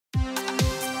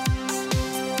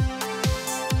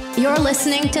You're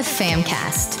listening to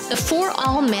FAMcast, the For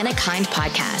All Manakind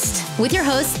podcast, with your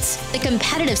hosts, the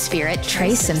competitive spirit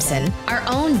Trey Simpson, our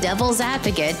own devil's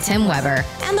advocate Tim Weber,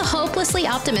 and the hopelessly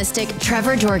optimistic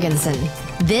Trevor Jorgensen.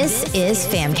 This is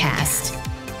FAMcast.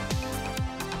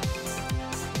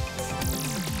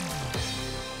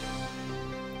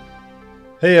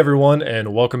 Hey everyone,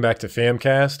 and welcome back to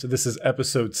FAMcast. This is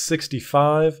episode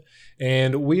 65,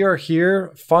 and we are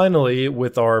here finally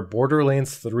with our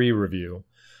Borderlands 3 review.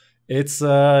 It's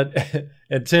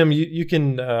and Tim, you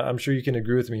can I'm sure you can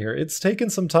agree with me here. It's taken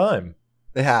some time.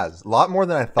 It has a lot more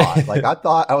than I thought. Like I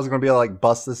thought I was going to be able to like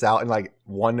bust this out in like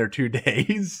 1 or 2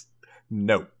 days.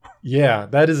 Nope. Yeah,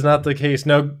 that is not the case.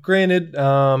 Now, granted,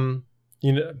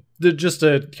 just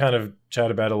to kind of chat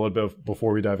about it a little bit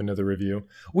before we dive into the review,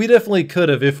 we definitely could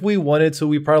have, if we wanted to,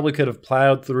 we probably could have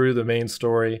plowed through the main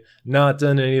story, not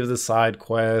done any of the side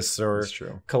quests or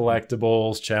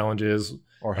collectibles, challenges.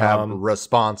 Or have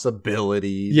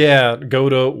responsibilities. Yeah, go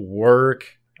to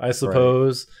work, I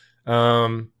suppose.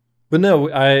 Right. But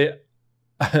no, I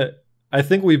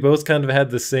think we both kind of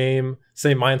had the same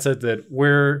mindset that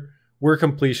we're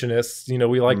completionists. You know,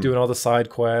 we like doing all the side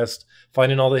quests,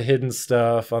 finding all the hidden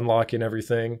stuff, unlocking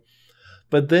everything.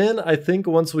 But then I think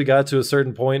once we got to a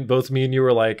certain point, both me and you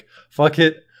were like, fuck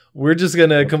it. We're just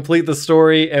going to complete the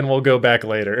story and we'll go back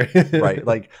later. Right.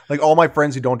 Like all my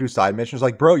friends who don't do side missions,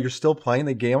 like, bro, you're still playing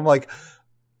the game. I'm like,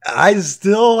 I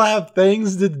still have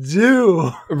things to do.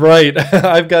 Right.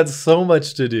 I've got so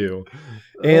much to do.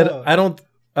 And I don't,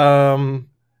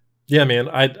 yeah, man,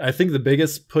 I think the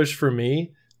biggest push for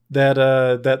me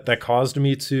that caused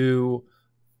me to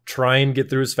try and get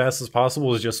through as fast as possible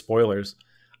was just spoilers.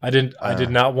 I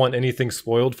did not want anything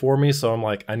spoiled for me, so I'm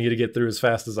like, I need to get through as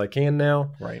fast as I can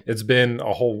now. Right. It's been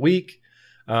a whole week.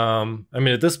 I mean,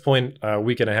 at this point, a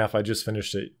week and a half. I just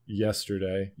finished it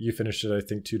yesterday. You finished it, I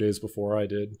think, 2 days before I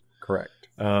did. Correct.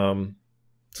 So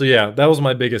yeah, that was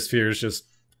my biggest fear. Is just,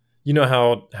 you know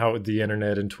how the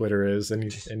internet and Twitter is.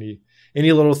 Any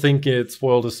little thing gets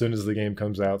spoiled as soon as the game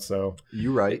comes out. So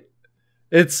you're right.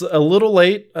 It's a little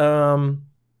late.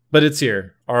 But it's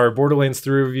here, our Borderlands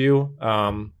 3 review.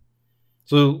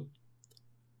 So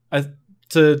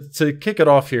to kick it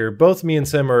off here, both me and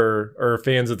Tim are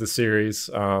fans of the series.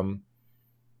 I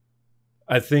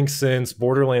think since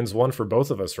Borderlands 1 for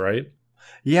both of us, right?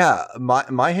 Yeah,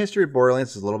 my history of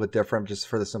Borderlands is a little bit different, just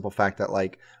for the simple fact that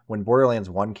like when Borderlands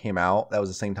 1 came out, that was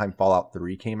the same time Fallout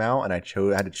 3 came out, and I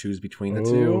had to choose between the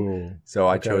two. So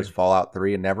I chose Fallout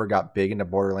 3 and never got big into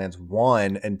Borderlands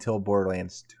 1 until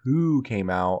Borderlands 2 came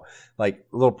out. Like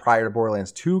a little prior to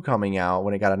Borderlands 2 coming out,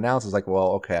 when it got announced, I was like,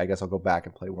 well, okay, I guess I'll go back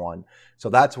and play 1. So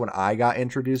that's when I got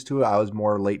introduced to it. I was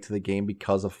more late to the game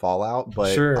because of Fallout,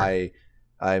 but sure.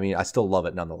 I mean, I still love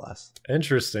it nonetheless.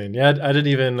 Interesting. Yeah, I didn't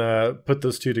even put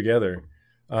those two together.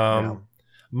 Yeah.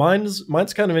 Mine's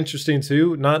kind of interesting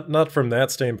too. Not from that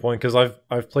standpoint, because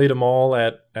I've played them all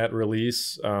at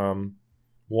release. 1,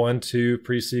 2,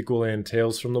 pre-sequel, and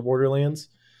Tales from the Borderlands,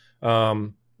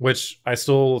 which I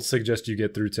still suggest you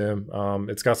get through, Tim.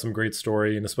 It's got some great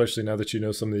story, and especially now that you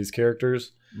know some of these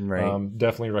characters, right?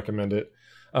 Definitely recommend it.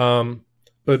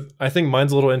 But I think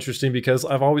mine's a little interesting because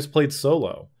I've always played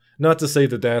solo. Not to say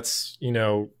that that's, you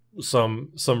know, some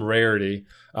rarity.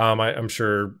 I'm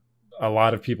sure a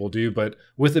lot of people do, but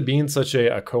with it being such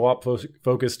a co-op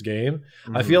focused game,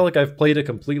 I feel like I've played a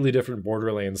completely different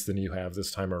Borderlands than you have this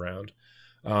time around.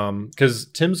 Because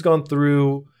Tim's gone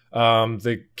through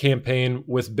the campaign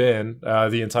with Ben,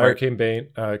 the entire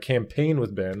campaign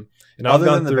with Ben, and other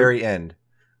than the very end.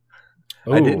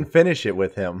 I didn't finish it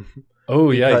with him. Oh,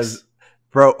 yikes.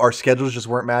 Bro, our schedules just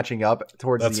weren't matching up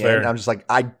towards That's the fair. end. I'm just like,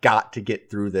 I got to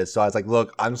get through this. So I was like,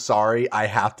 look, I'm sorry. I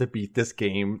have to beat this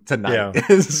game tonight. Yeah,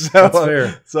 that's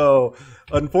fair. So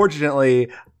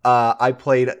unfortunately, I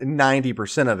played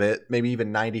 90% of it, maybe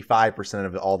even 95%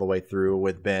 of it all the way through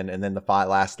with Ben. And then the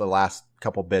last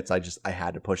couple bits, I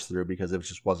had to push through because it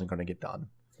just wasn't going to get done.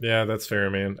 Yeah, that's fair,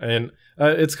 man. And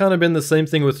it's kind of been the same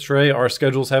thing with Trey. Our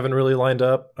schedules haven't really lined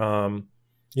up.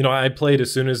 You know, I played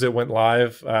as soon as it went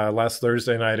live last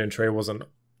Thursday night, and Trey wasn't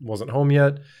home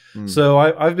yet. So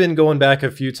I've been going back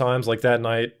a few times. Like that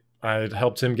night, I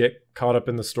helped him get caught up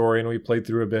in the story, and we played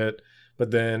through a bit.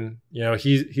 But then, you know,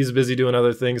 he's busy doing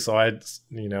other things, so I,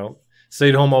 you know,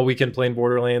 stayed home all weekend playing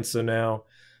Borderlands. So now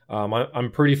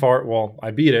I'm pretty far. Well,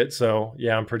 I beat it, so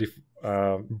yeah, I'm pretty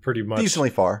much decently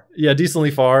far. Yeah,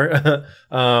 decently far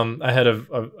ahead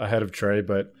of Trey,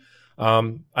 but.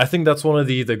 I think that's one of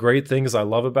the great things I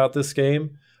love about this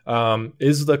game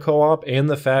is the co-op and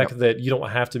the fact that you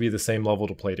don't have to be the same level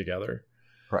to play together.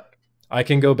 Correct. I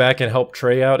can go back and help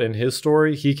Trey out in his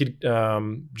story. He could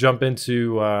jump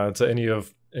into to any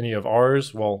of any of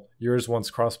ours. Well, yours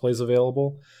once crossplay is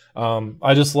available.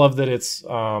 I just love that it's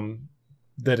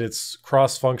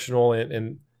cross-functional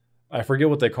and I forget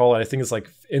what they call it. I think it's like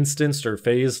instanced or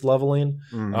phased leveling,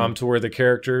 to where the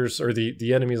characters or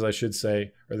the enemies, I should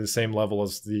say, are the same level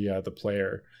as the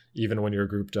player, even when you're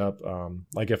grouped up.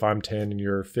 Like if I'm 10 and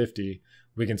you're 50,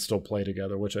 we can still play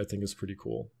together, which I think is pretty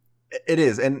cool. It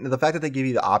is. And the fact that they give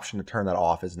you the option to turn that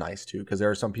off is nice too, because there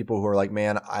are some people who are like,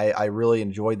 man, I really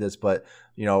enjoyed this, but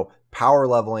you know, power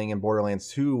leveling in Borderlands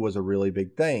 2 was a really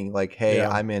big thing. Like, hey,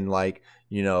 I'm in like,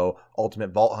 you know,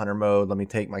 ultimate vault hunter mode. Let me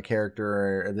take my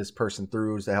character or this person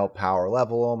through to help power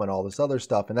level them and all this other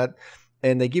stuff.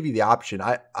 And they give you the option.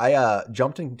 I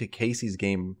jumped into Casey's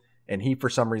game and he, for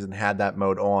some reason, had that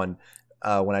mode on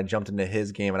when I jumped into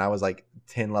his game, and I was like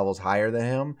 10 levels higher than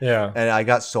him. Yeah. And I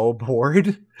got so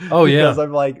bored. Oh, yeah. Because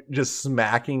I'm like just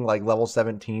smacking like level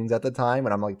 17s at the time,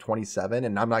 and I'm like 27,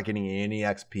 and I'm not getting any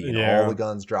XP, and all the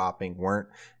guns dropping weren't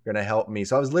going to help me.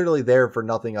 So I was literally there for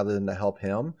nothing other than to help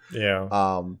him. Yeah.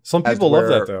 Some people love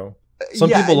that, though.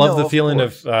 Some people love the feeling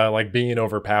of like being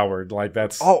overpowered. Like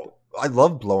that's... Oh, I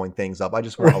love blowing things up. I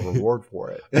just want a reward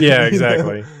for it. Yeah,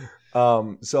 exactly.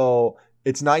 So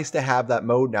it's nice to have that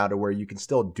mode now to where you can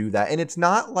still do that. And it's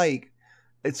not like,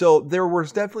 so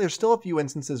there's still a few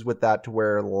instances with that to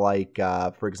where like,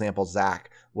 for example,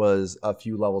 Zach was a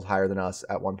few levels higher than us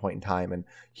at one point in time, and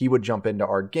he would jump into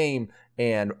our game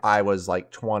and I was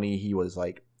like 20, he was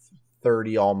like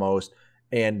 30 almost.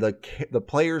 And the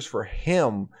players for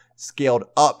him scaled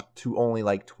up to only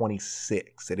like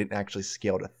 26. They didn't actually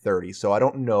scale to 30. So I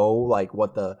don't know like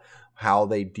how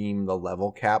they deem the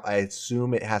level cap. I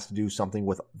assume it has to do something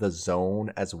with the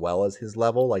zone as well as his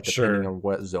level, like depending on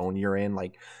what zone you're in.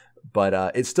 Like,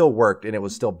 but it still worked, and it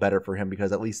was still better for him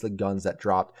because at least the guns that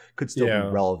dropped could still be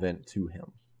relevant to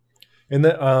him. And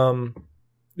that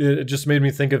it just made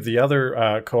me think of the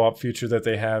other co-op feature that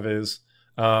they have is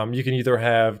you can either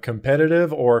have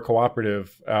competitive or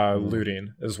cooperative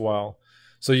looting as well.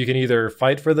 So you can either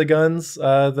fight for the guns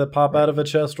that pop out of a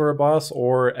chest or a boss,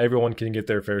 or everyone can get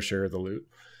their fair share of the loot.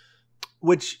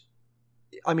 Which,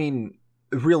 I mean,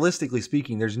 realistically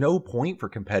speaking, there's no point for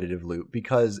competitive loot,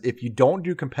 because if you don't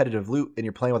do competitive loot and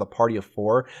you're playing with a party of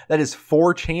 4, that is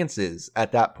 4 chances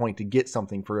at that point to get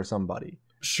something for somebody.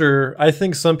 Sure. I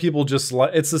think some people just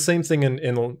it's the same thing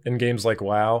in games like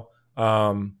WoW,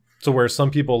 to where some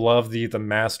people love the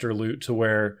master loot to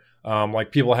where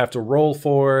like people have to roll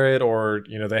for it, or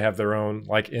you know, they have their own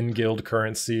like in-guild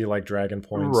currency like dragon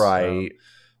points, right?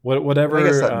 Whatever. I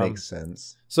guess that makes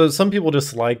sense. So some people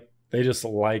just like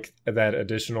that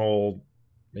additional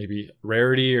maybe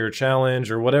rarity or challenge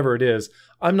or whatever it is.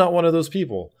 I'm not one of those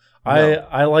people. No.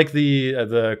 I like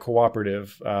the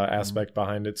cooperative aspect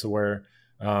behind it, to where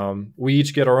we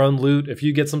each get our own loot. If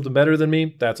you get something better than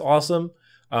me, that's awesome.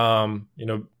 You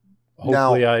know,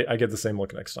 hopefully I get the same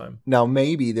look next time. Now,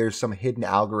 maybe there's some hidden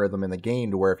algorithm in the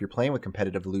game to where if you're playing with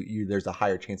competitive loot, there's a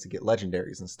higher chance to get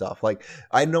legendaries and stuff. Like,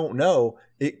 I don't know.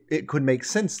 It could make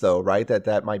sense, though, right?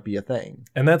 That might be a thing.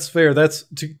 And that's fair. That's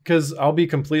because I'll be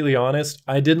completely honest.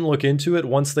 I didn't look into it.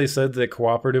 Once they said that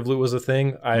cooperative loot was a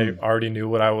thing, I already knew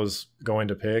what I was going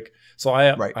to pick. So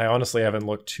I honestly haven't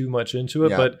looked too much into it,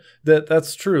 but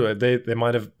that's true. They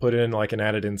might have put in like an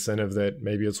added incentive that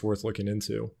maybe it's worth looking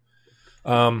into.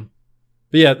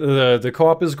 But yeah, the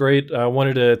co-op is great. I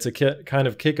wanted to kind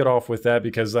of kick it off with that,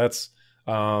 because that's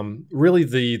really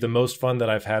the most fun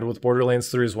that I've had with Borderlands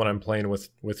 3 is when I'm playing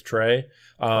with Trey.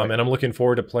 And I'm looking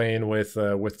forward to playing with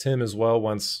Tim as well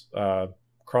once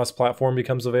cross-platform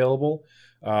becomes available.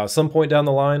 Some point down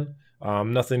the line.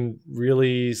 Nothing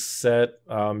really set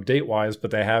date-wise,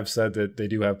 but they have said that they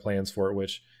do have plans for it,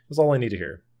 which is all I need to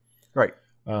hear. Right.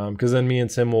 Because then me and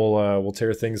Tim will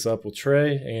tear things up with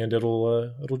Trey, and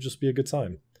it'll just be a good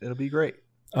time. It'll be great.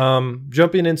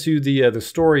 Jumping into the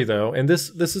story though, and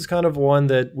this is kind of one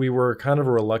that we were kind of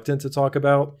reluctant to talk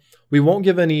about. We won't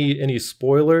give any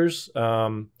spoilers,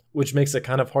 which makes it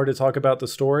kind of hard to talk about the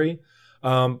story.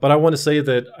 But I want to say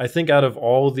that I think out of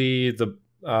all the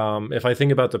if I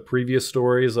think about the previous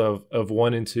stories of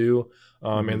 1 and 2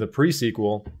 and the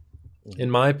pre-sequel, in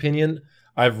my opinion,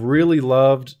 I've really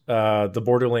loved the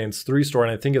Borderlands 3 story,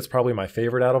 and I think it's probably my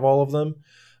favorite out of all of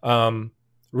them.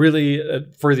 Really,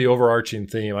 for the overarching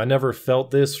theme. I never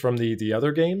felt this from the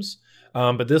other games,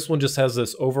 but this one just has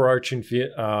this overarching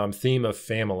theme of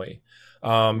family.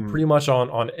 Pretty much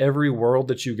on every world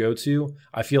that you go to,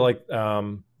 I feel like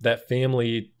that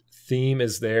family theme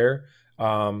is there,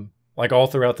 like all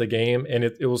throughout the game, and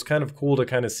it was kind of cool to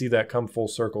kind of see that come full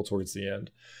circle towards the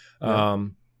end.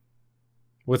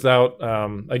 without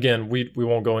again, we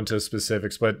won't go into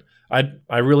specifics, but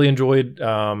I really enjoyed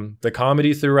the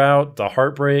comedy throughout, the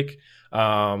heartbreak,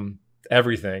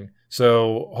 everything.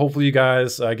 So hopefully you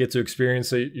guys get to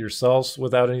experience it yourselves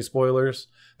without any spoilers.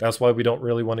 That's why we don't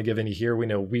really want to give any here. We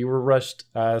know we were rushed,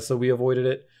 so we avoided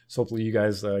it. So hopefully you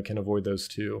guys can avoid those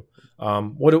too.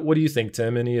 What do you think,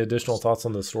 Tim? Any additional thoughts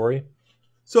on the story?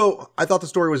 So I thought the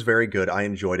story was very good. I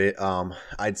enjoyed it.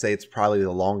 I'd say it's probably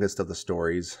the longest of the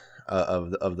stories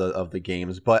of the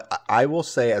games. But I will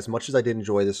say, as much as I did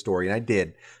enjoy this story, and I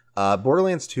did,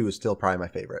 Borderlands 2 is still probably my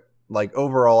favorite. Like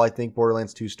overall, I think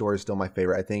Borderlands 2 story is still my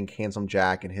favorite. I think Handsome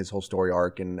Jack and his whole story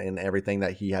arc and everything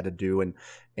that he had to do,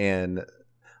 and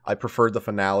I preferred the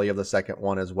finale of the second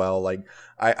one as well. Like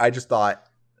I just thought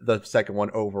the second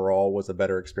one overall was a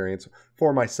better experience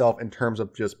for myself in terms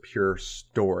of just pure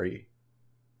story.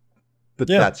 But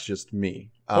that's just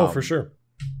me. For sure.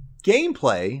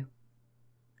 Gameplay,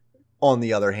 on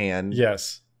the other hand,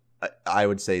 yes, I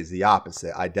would say is the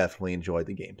opposite. I definitely enjoyed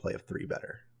the gameplay of 3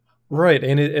 better. Right,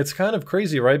 and it's kind of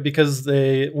crazy, right? Because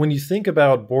when you think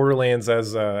about Borderlands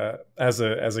as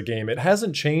a game, it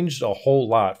hasn't changed a whole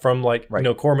lot from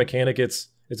core mechanic. It's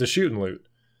a shoot and loot.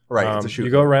 Right, it's a shoot.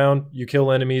 You go around, you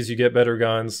kill enemies, you get better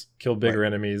guns. Kill bigger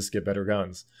enemies, get better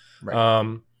guns.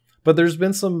 Right. But there's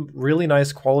been some really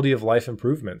nice quality of life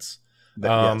improvements.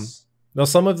 Yes. Now,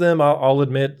 some of them, I'll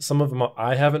admit, some of them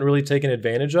I haven't really taken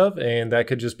advantage of, and that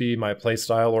could just be my play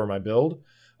style or my build.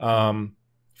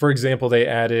 For example, they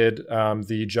added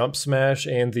the jump smash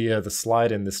and the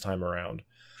slide in this time around.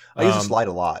 I use the slide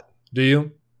a lot. Do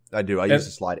you? I do. I use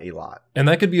the slide a lot. And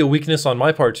that could be a weakness on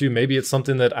my part too. Maybe it's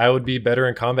something that I would be better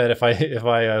in combat if I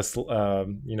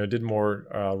did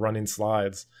more running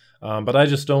slides. But I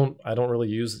don't really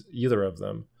use either of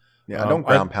them. Yeah, I don't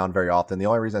ground pound very often. The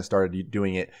only reason I started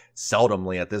doing it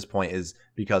seldomly at this point is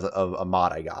because of a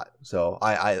mod I got. So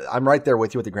I'm right there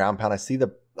with you with the ground pound. I see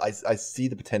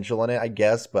the potential in it, I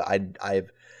guess, but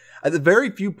I've at the very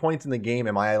few points in the game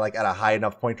am I like at a high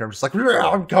enough point where I'm just like,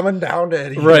 I'm coming down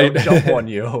to jump on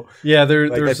you. Yeah,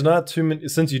 there's not too many,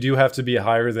 since you do have to be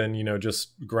higher than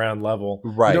just ground level.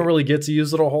 Right, you don't really get to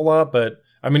use it a whole lot, but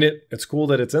I mean it's cool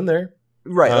that it's in there.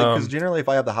 Right, because generally if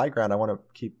I have the high ground, I want to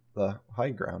keep the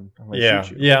high ground. Yeah,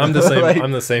 I'm the same.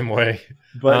 I'm the same way.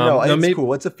 But it's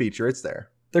cool. It's a feature. It's there.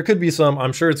 There could be some.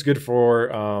 I'm sure it's good for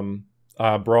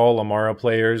Brawl Amara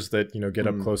players that get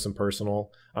up close and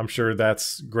personal. I'm sure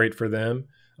that's great for them.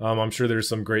 I'm sure there's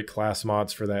some great class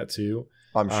mods for that too.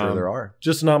 I'm sure there are.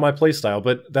 Just not my play style,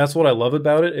 but that's what I love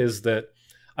about it is that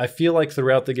I feel like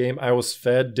throughout the game I was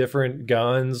fed different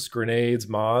guns, grenades,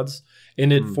 mods,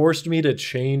 and it forced me to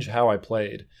change how I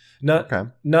played.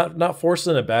 Not forced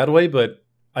in a bad way, but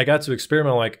I got to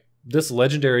experiment. Like this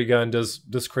legendary gun does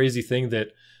this crazy thing that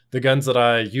the guns that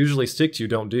I usually stick to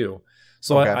don't do.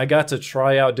 So I got to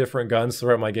try out different guns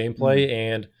throughout my gameplay,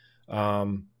 and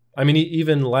I mean,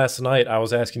 even last night I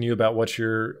was asking you about what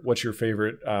your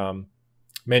favorite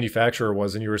manufacturer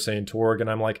was, and you were saying Torg, and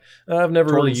I'm like, I've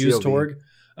never really used Torg.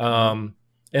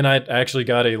 And I actually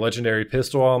got a legendary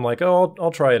pistol. I'm like,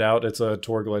 I'll try it out. It's a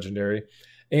Torg legendary.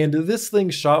 And this thing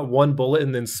shot one bullet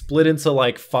and then split into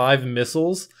like 5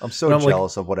 missiles. I'm so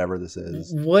jealous of whatever this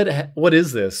is. What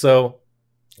is this? So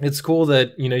it's cool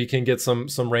that you can get some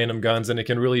random guns, and it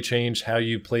can really change how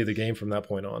you play the game from that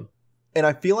point on. And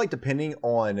I feel like depending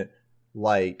on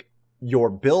like your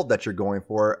build that you're going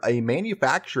for, a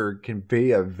manufacturer can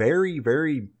be a very,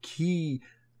 very key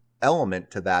element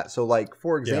to that. So like,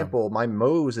 for example, my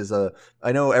Moze is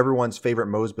I know everyone's favorite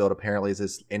Moze build apparently is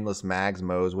this endless mags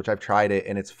Moze, which I've tried it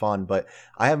and it's fun, but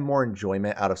I have more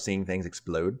enjoyment out of seeing things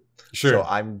explode. Sure. So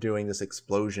I'm doing this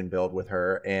explosion build with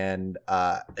her, and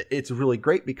it's really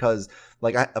great because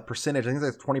like a percentage, I think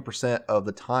that's 20% of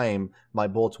the time my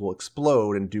bullets will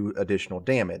explode and do additional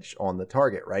damage on the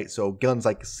target, right? So guns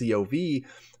like COV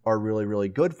are really, really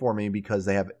good for me because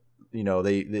they have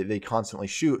they constantly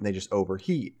shoot and they just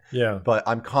overheat. Yeah. But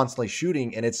I'm constantly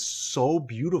shooting, and it's so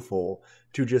beautiful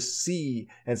to just see,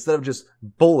 instead of just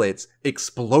bullets,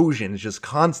 explosions just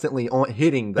constantly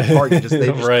hitting the target. They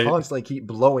just constantly keep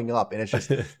blowing up, and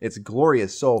it's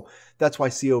glorious. So that's why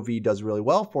COV does really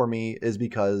well for me, is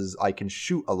because I can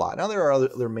shoot a lot. Now there are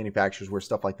other manufacturers where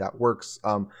stuff like that works.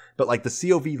 But like the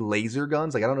COV laser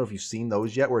guns, like I don't know if you've seen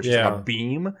those yet, where it's just like a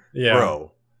beam. Yeah.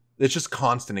 Bro. It's just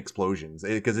constant explosions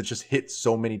because it just hits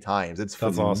so many times. That's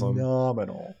phenomenal.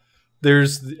 Awesome.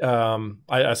 There's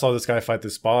I saw this guy fight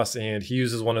this boss, and he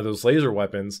uses one of those laser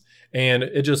weapons, and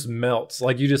it just melts.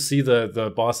 Like you just see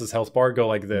the boss's health bar go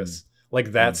like this,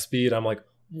 like that speed. I'm like,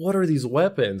 what are these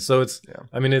weapons? So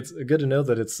I mean, it's good to know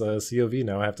that it's COV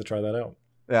now. I have to try that out.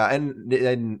 Yeah,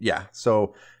 and yeah.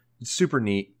 So It's super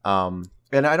neat.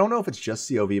 And I don't know if it's just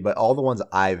COV, but all the ones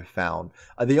I've found.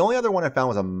 The only other one I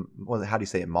found was how do you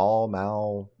say it? Oh,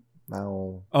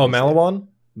 Malawan?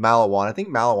 Malawan. I think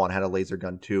Malawan had a laser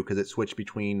gun too, because it switched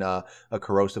between a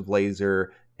corrosive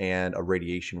laser and a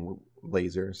radiation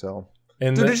laser. So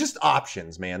there's just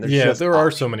options, man. There are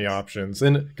so many options,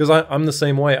 and because I'm the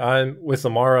same way. I'm with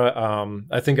Amara.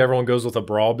 I think everyone goes with a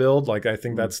brawl build. Like I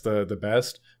think that's the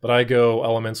best. But I go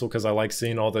elemental because I like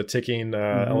seeing all the ticking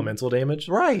elemental damage.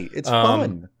 Right, it's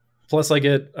fun. Plus, I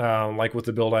get like with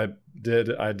the build I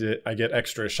get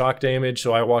extra shock damage.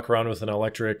 So I walk around with an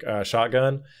electric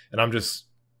shotgun,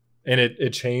 and it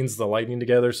chains the lightning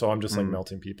together, so I'm just like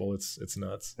melting people. It's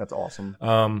nuts. That's awesome.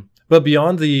 But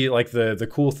beyond the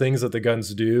cool things that the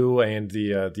guns do and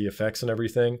the effects and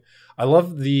everything, I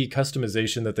love the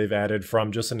customization that they've added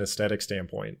from just an aesthetic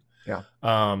standpoint. Yeah.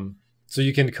 So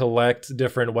you can collect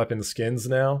different weapon skins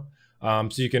now. So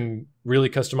you can really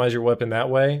customize your weapon that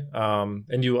way,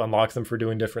 and you unlock them for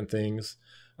doing different things.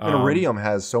 And Iridium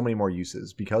has so many more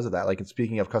uses because of that. Like,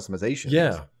 speaking of customization,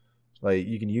 yeah. Like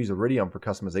you can use Iridium for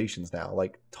customizations now,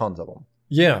 like tons of them.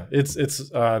 Yeah, it's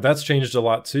that's changed a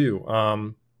lot too.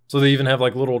 So they even have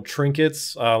like little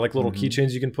trinkets, like little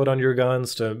keychains you can put on your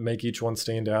guns to make each one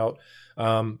stand out.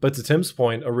 But to Tim's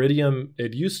point, Iridium,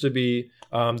 it used to be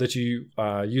that you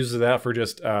use that for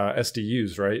just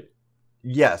SDUs, right?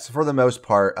 Yes, for the most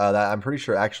part. That I'm pretty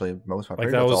sure actually most part.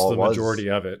 Like that was the majority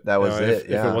of it. That was it.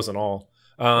 If it wasn't all.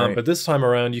 Right. But this time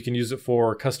around, you can use it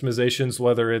for customizations,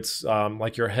 whether it's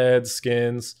like your head,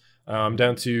 skins,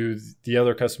 down to the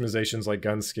other customizations like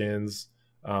gun skins,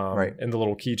 and the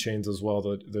little keychains as well,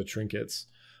 the trinkets.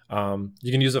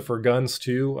 You can use it for guns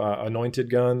too, anointed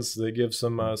guns that give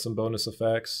some bonus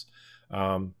effects.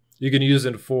 You can use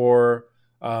it for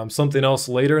something else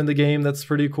later in the game that's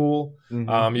pretty cool.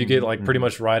 You get like pretty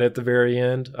much right at the very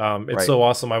end. It's so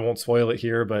awesome. I won't spoil it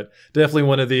here, but definitely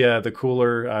one of the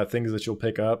cooler things that you'll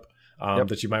pick up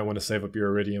that you might want to save up your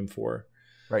Iridium for.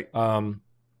 Right.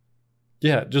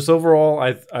 Yeah, just overall,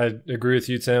 I agree with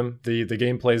you, Tim. The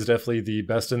gameplay is definitely the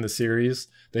best in the series.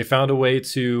 They found a way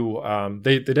to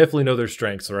they definitely know their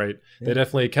strengths, right? Yeah. They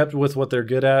definitely kept with what they're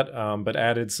good at, but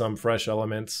added some fresh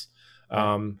elements.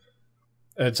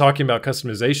 And talking about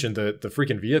customization, the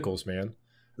freaking vehicles, man.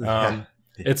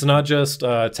 It's not just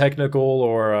technical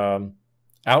or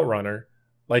Outrunner.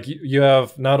 Like you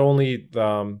have not only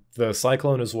the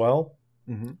Cyclone as well,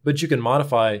 but you can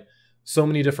modify so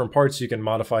many different parts. You can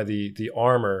modify the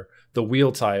armor, the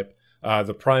wheel type,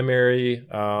 the primary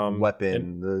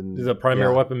weapon, the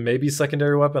primary weapon, maybe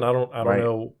secondary weapon. I don't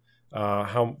know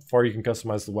how far you can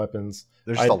customize the weapons.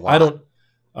 There's a lot.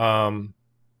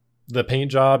 The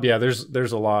paint job,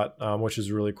 there's a lot, which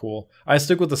is really cool. I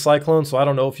stick with the Cyclone, so I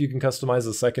don't know if you can customize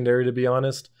the secondary, to be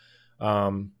honest.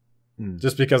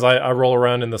 Just because I roll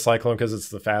around in the Cyclone because it's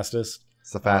the fastest.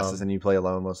 It's the fastest, and you play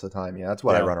alone most of the time. Yeah, that's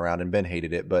what I run around, and Ben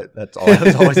hated it, but that's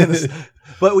always in this.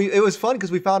 But it was fun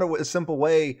because we found a simple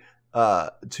way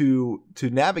to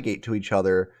navigate to each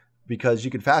other, because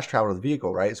you can fast travel to the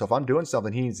vehicle, right? So if I'm doing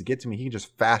something, he needs to get to me, he can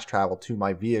just fast travel to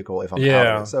my vehicle if I'm out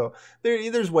of it. So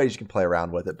there's ways you can play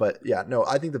around with it. But yeah, no,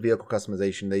 I think the vehicle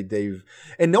customization, they've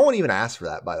and no one even asked for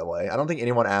that, by the way. I don't think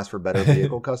anyone asked for better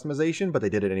vehicle customization, but they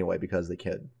did it anyway because they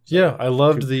could. So, yeah, I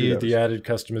loved the added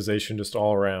customization just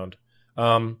all around.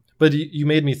 But you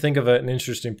made me think of an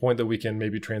interesting point that we can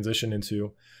maybe transition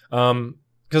into.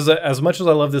 Because as much as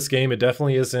I love this game, it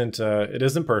definitely isn't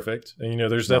perfect. And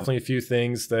there's definitely a few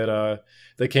things that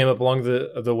came up along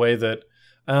the way that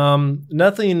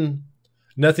nothing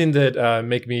that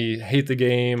make me hate the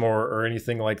game or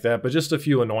anything like that, but just a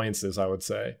few annoyances, I would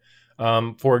say.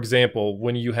 For example,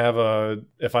 when you have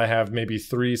if I have maybe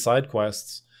 3 side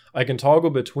quests, I can toggle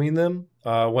between them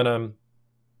when I'm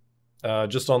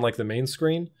just on like the main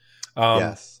screen.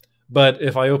 Yes. But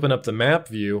if I open up the map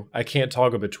view, I can't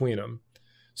toggle between them.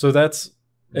 So that's,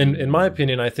 in my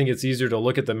opinion, I think it's easier to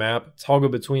look at the map, toggle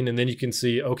between, and then you can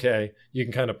see, okay, you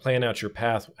can kind of plan out your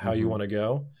path, how you want to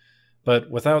go.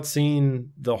 But without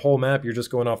seeing the whole map, you're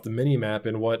just going off the mini map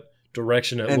in what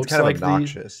direction it looks like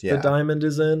the diamond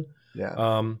is in.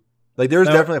 Yeah. Like there's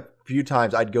definitely a few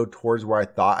times I'd go towards where I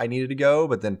thought I needed to go,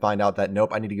 but then find out that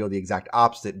nope, I need to go the exact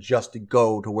opposite just to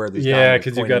go to where this diamond is.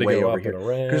 Because you got to go up here. And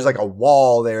around. There's like a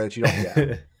wall there that you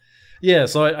don't. Yeah.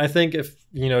 So I think if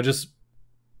just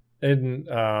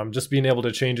being able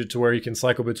to change it to where you can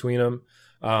cycle between them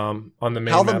on the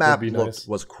main map would be nice.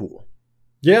 Was cool.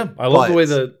 Yeah, I love the way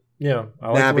that. I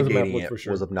like navigating the way the map looked for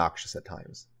sure. Was obnoxious at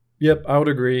times. Yep, I would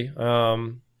agree.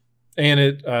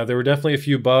 And there were definitely a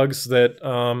few bugs that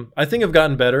I think have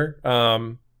gotten better.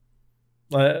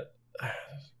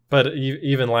 But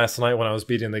even last night when I was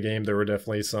beating the game, there were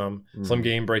definitely some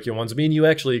game breaking ones. I mean, you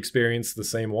actually experienced the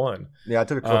same one. Yeah, I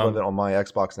took a clip of it on my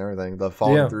Xbox and everything. The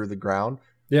falling through the ground.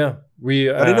 Yeah, I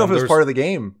didn't know if it was part of the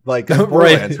game. Like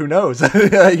Borderlands, right. Who knows?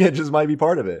 It just might be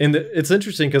part of it. And it's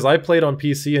interesting because I played on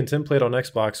PC and Tim played on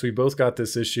Xbox. We both got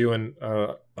this issue, and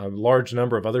a large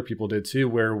number of other people did too,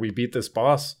 where we beat this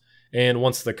boss, and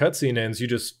once the cutscene ends, you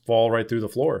just fall right through the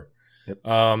floor. Yep.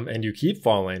 And you keep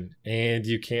falling, and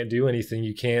you can't do anything.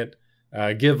 You can't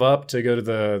give up to go to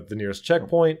the nearest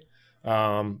checkpoint.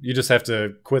 You just have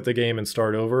to quit the game and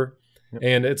start over. Yep.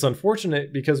 And it's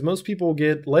unfortunate because most people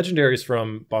get legendaries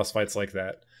from boss fights like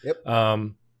that. Yep.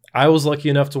 I was lucky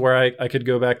enough to where I could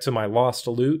go back to my lost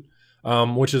loot,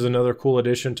 which is another cool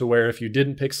addition to where if you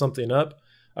didn't pick something up,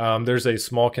 there's a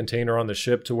small container on the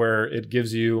ship to where it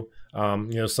gives you,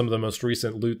 some of the most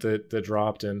recent loot that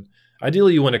dropped. And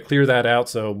ideally, you want to clear that out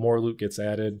so more loot gets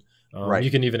added. Right.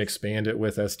 You can even expand it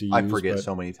with SDUs. I forget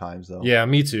so many times, though. Yeah,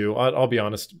 me too. I'll be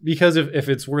honest. Because if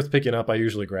it's worth picking up, I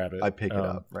usually grab it. I pick it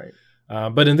up, right.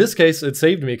 But in this case, it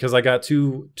saved me because I got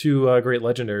two great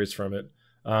legendaries from it.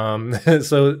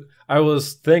 So I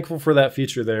was thankful for that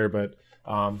feature there. But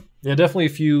definitely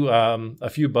a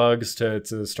few bugs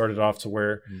to start it off to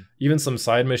where even some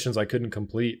side missions I couldn't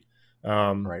complete.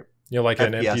 Right. Like FPS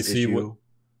an NPC. Issue.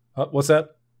 What's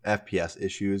that? FPS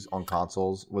issues on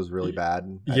consoles was really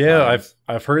bad. Yeah,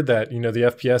 I've heard that. The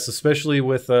FPS, especially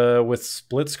with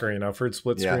split screen. I've heard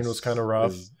split screen was kind of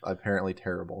rough. Apparently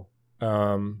terrible.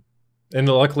 And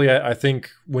luckily, I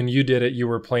think when you did it, you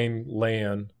were playing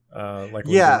LAN.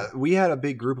 We had a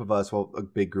big group of us. Well, a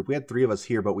big group. We had 3 of us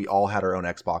here, but we all had our own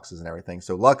Xboxes and everything.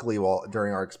 So luckily,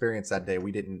 during our experience that day,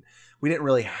 we didn't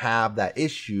really have that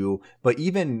issue. But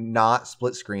even not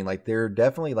split screen, like there are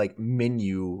definitely like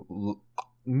menu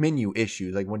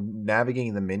issues. Like when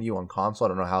navigating the menu on console, I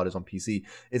don't know how it is on PC,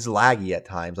 it's laggy at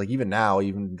times. Like even now,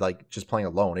 even like just playing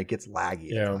alone, it gets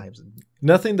laggy at times.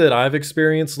 Nothing that I've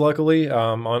experienced, luckily,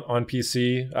 on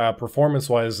PC. Performance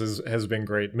wise has been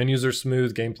great. Menus are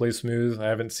smooth, gameplay smooth. I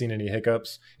haven't seen any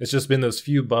hiccups. It's just been those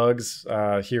few bugs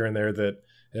here and there that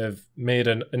have made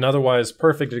an otherwise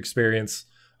perfect experience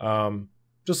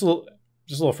just a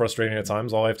little frustrating at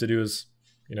times. All I have to do is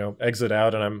exit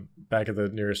out and I'm back at the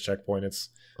nearest checkpoint. It's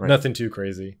nothing too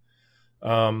crazy.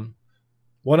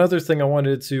 One other thing I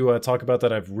wanted to talk about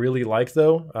that I've really liked,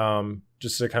 though,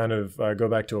 just to kind of go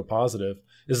back to a positive,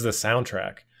 is the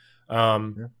soundtrack.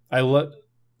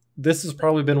 This has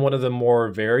probably been one of the more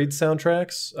varied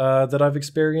soundtracks that I've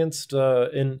experienced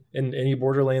in any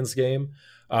Borderlands game.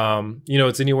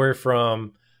 It's anywhere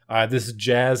from this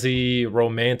jazzy,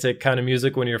 romantic kind of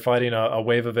music when you're fighting a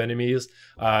wave of enemies,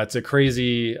 to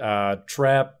crazy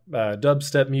trap,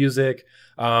 dubstep music,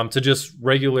 to just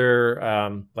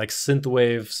regular like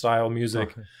synthwave style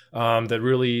music that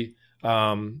really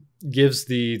gives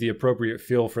the appropriate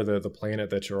feel for the planet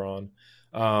that you're on.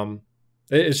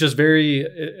 It's just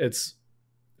it's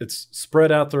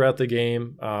spread out throughout the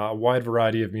game, a wide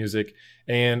variety of music,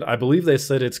 and I believe they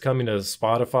said it's coming to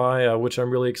Spotify, which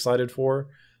I'm really excited for.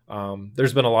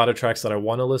 There's been a lot of tracks that I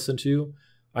want to listen to.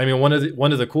 I mean, one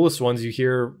of the coolest ones you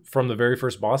hear from the very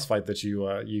first boss fight that you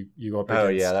go up against. Oh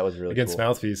yeah, that was really against cool.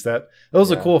 Mouthpiece. That was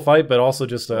a cool fight, but also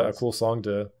just a cool song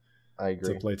to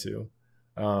play to.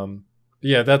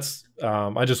 That's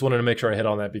I just wanted to make sure I hit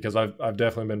on that because I've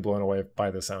definitely been blown away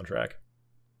by the soundtrack.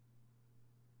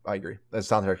 I agree. The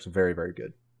soundtrack's very, very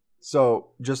good.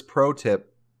 So, just pro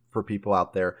tip for people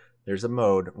out there. There's a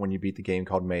mode when you beat the game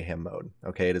called Mayhem mode.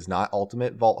 Okay, it is not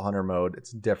Ultimate Vault Hunter mode. It's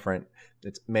different.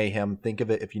 It's Mayhem. Think of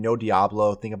it, if you know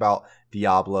Diablo, think about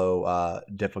Diablo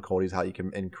difficulties, how you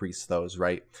can increase those,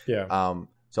 right? Yeah.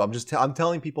 So I'm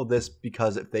telling people this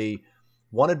because if they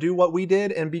want to do what we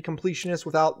did and be completionists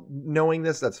without knowing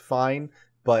this, that's fine.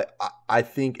 But I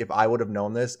think if I would have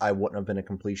known this, I wouldn't have been a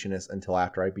completionist until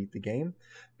after I beat the game.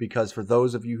 Because for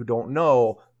those of you who don't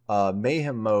know,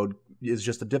 Mayhem mode is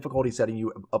just a difficulty setting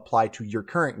you apply to your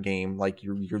current game. Like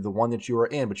you're the one that you are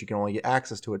in, but you can only get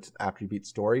access to it after you beat the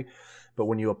story. But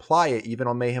when you apply it, even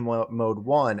on Mayhem mode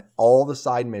 1, all the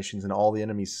side missions and all the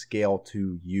enemies scale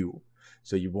to you.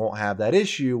 So you won't have that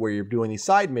issue where you're doing these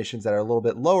side missions that are a little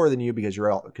bit lower than you because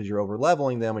you're over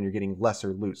leveling them and you're getting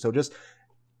lesser loot. So just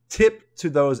tip to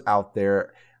those out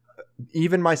there.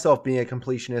 Even myself being a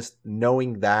completionist,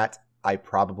 knowing that, I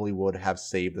probably would have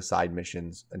saved the side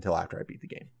missions until after I beat the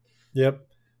game. Yep,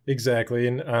 exactly.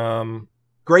 And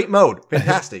great mode,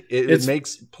 fantastic. It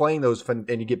makes playing those fun,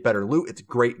 and you get better loot. It's a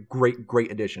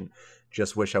great addition.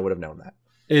 Just wish I would have known that.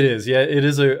 It is, yeah. It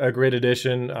is a great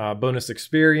addition. Bonus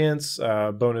experience,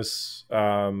 bonus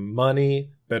money,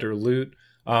 better loot.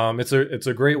 It's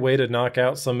a great way to knock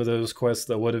out some of those quests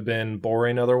that would have been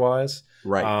boring otherwise.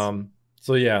 Right.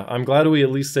 So yeah, I'm glad we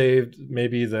at least saved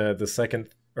maybe the second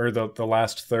or the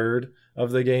last third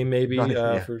of the game, maybe.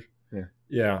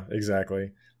 Yeah,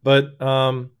 exactly. But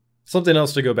something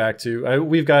else to go back to.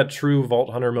 We've got True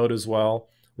Vault Hunter mode as well,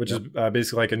 which is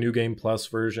basically like a new game plus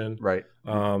version. Right.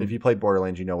 If you played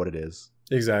Borderlands, you know what it is.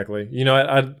 Exactly. You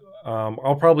know,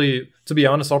 I'll probably, to be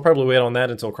honest, I'll probably wait on that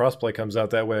until crossplay comes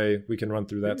out. That way we can run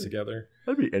through that together.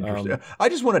 That'd be interesting. I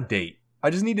just want a date. I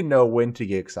just need to know when to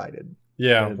get excited.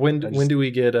 Yeah. When do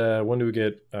we get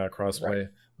crossplay? Right.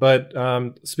 But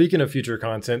speaking of future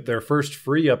content, their first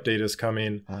free update is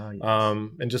coming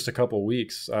in just a couple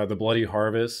weeks. The Bloody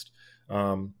Harvest.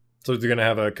 So they're going to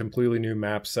have a completely new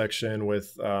map section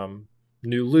with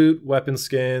new loot, weapon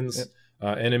skins,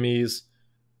 enemies.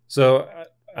 So,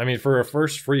 I mean, for a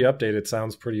first free update, it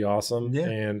sounds pretty awesome. Yeah.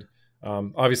 And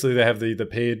obviously, they have the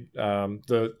paid,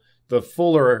 the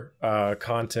fuller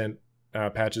content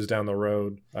patches down the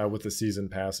road with the season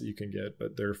pass that you can get.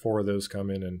 But there are 4 of those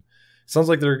coming, and it sounds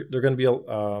like they're going to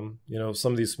be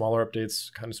some of these smaller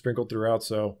updates kind of sprinkled throughout.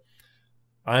 So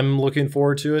I'm looking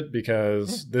forward to it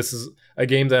because this is a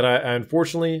game that I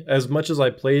unfortunately, as much as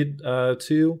I played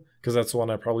 2, because that's the one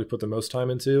I probably put the most time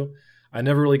into, I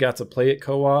never really got to play it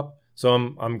co-op. So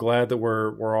I'm glad that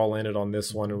we're all in it on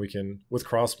this one, and we can, with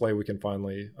crossplay, we can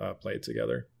finally play it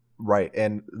together. Right.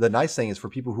 And the nice thing is for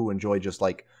people who enjoy just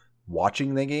like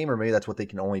watching the game, or maybe that's what they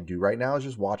can only do right now is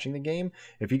just watching the game.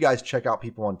 If you guys check out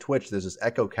people on Twitch, there's this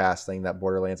EchoCast thing that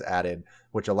Borderlands added,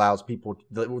 which allows people,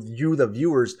 the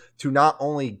viewers, to not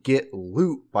only get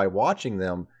loot by watching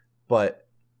them, but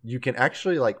you can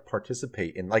actually like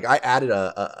participate in, like, I added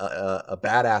a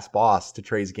badass boss to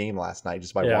Trey's game last night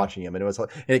just by watching him, and it was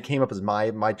like, and it came up as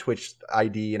my Twitch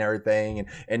ID and everything,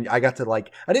 and I got to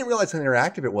like, I didn't realize how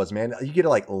interactive it was, man. You get to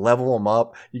like level him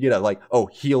up, you get to like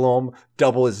heal him,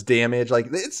 double his damage, like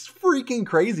it's freaking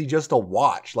crazy just to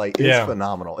watch. Like it's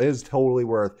phenomenal. It is totally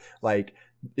worth like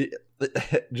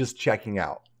just checking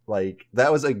out. Like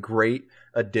that was a great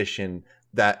addition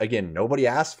that again nobody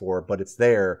asked for, but it's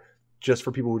there just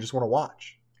for people who just want to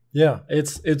watch. Yeah,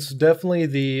 it's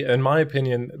definitely in my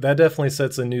opinion, that definitely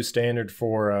sets a new standard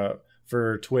for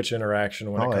Twitch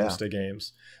interaction when it comes to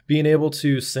games. Being able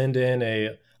to send in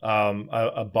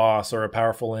a boss or a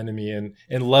powerful enemy and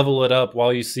level it up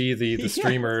while you see the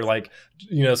streamer like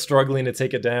struggling to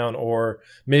take it down, or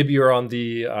maybe you're on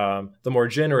the more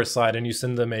generous side and you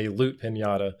send them a loot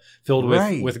pinata filled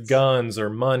with guns or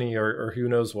money or who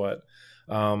knows what.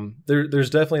 There's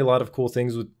definitely a lot of cool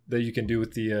things that you can do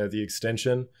with the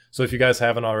extension. So if you guys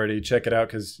haven't already, check it out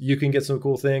because you can get some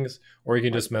cool things, or you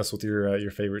can just mess with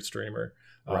your favorite streamer.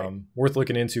 Worth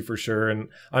looking into for sure. And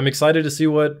I'm excited to see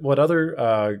what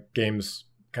other games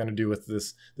kind of do with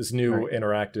this new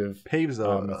interactive. Paves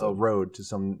a road to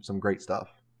some great stuff.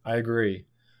 I agree.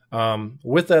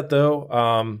 With that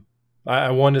though,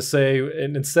 I wanted to say,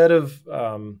 and instead of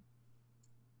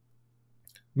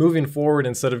moving forward,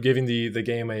 instead of giving the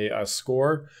game a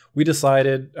score, we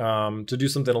decided to do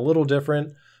something a little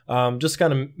different. Just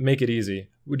kind of make it easy.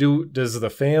 Does the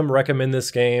fam recommend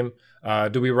this game?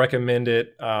 Do we recommend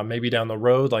it maybe down the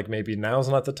road? Like maybe now's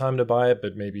not the time to buy it,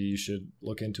 but maybe you should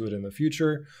look into it in the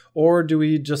future. Or do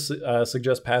we just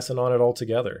suggest passing on it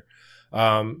altogether?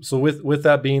 So with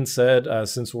that being said,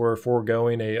 since we're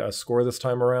foregoing a score this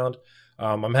time around,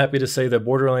 I'm happy to say that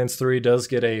Borderlands 3 does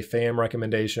get a fam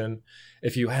recommendation.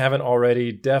 If you haven't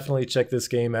already, definitely check this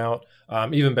game out.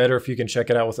 Even better if you can check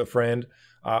it out with a friend.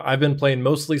 I've been playing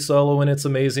mostly solo and it's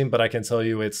amazing, but I can tell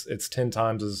you it's 10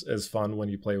 times as fun when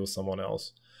you play with someone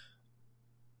else.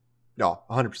 No,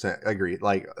 100% agree.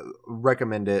 Like,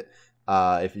 recommend it.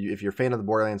 If you're a fan of the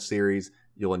Borderlands series,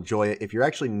 you'll enjoy it. If you're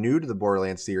actually new to the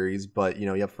Borderlands series, but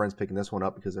you have friends picking this one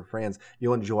up because they're friends,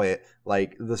 you'll enjoy it.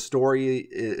 Like, the story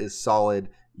is solid.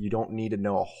 You don't need to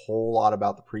know a whole lot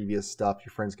about the previous stuff.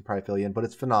 Your friends can probably fill you in, but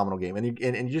it's a phenomenal game.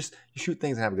 And you shoot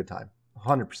things and have a good time.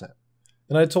 100%.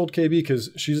 And I told KB, because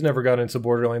she's never got into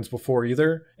Borderlands before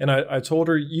either, and I told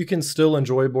her you can still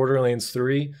enjoy Borderlands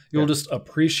 3. You'll just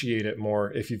appreciate it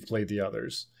more if you've played the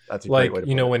others. That's a great way to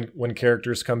put it. when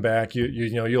characters come back,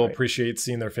 you'll appreciate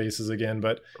seeing their faces again.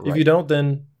 But if you don't,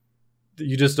 then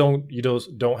you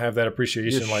don't have that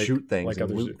appreciation. You shoot things like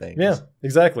others loot things. Yeah,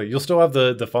 exactly. You'll still have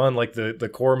the fun, like the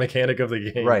core mechanic of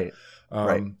the game. Right.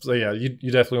 So yeah, you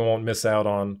definitely won't miss out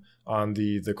on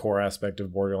the core aspect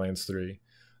of Borderlands 3.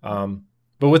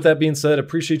 But with that being said,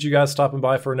 appreciate you guys stopping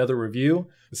by for another review.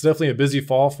 It's definitely a busy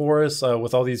fall for us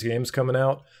with all these games coming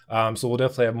out. So we'll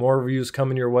definitely have more reviews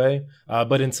coming your way.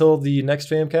 But until the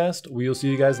next FAMcast, we will see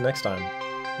you guys next time.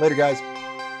 Later, guys.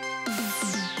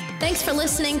 Thanks for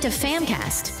listening to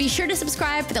FAMcast. Be sure to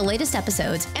subscribe for the latest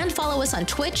episodes and follow us on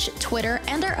Twitch, Twitter,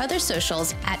 and our other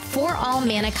socials at For All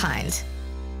Manakind.